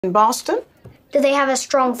In Boston, Do they have a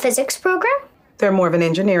strong physics program? they're more of an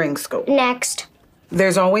engineering school. Next.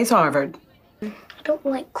 There's always Harvard. I don't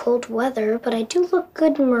like cold weather, but I do look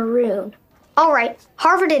good in maroon. All right,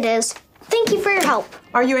 Harvard it is. Thank you for your help.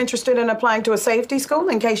 Are you interested in applying to a safety school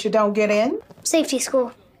in case you don't get in? Safety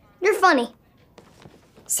school. You're funny.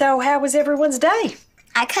 So how was everyone's day?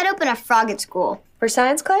 I cut open a frog at school. For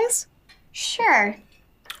science class? Sure.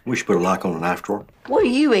 We should put a lock on the knife drawer. What are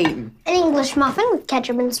you eating? An English muffin with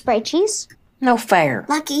ketchup and spray cheese. No fair.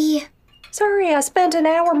 Lucky. Sorry, I spent an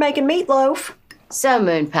hour making meatloaf. So,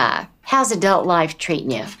 Moon Pie, how's adult life treating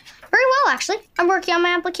you? Very well, actually. I'm working on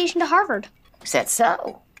my application to Harvard. Is that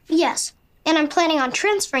so? Yes, and I'm planning on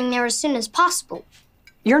transferring there as soon as possible.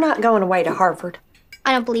 You're not going away to Harvard.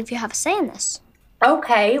 I don't believe you have a say in this.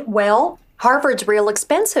 Okay, well, Harvard's real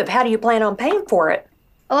expensive. How do you plan on paying for it?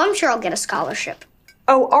 Oh, I'm sure I'll get a scholarship.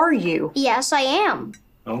 Oh, are you? Yes, I am.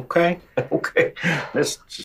 Okay. Okay. Let's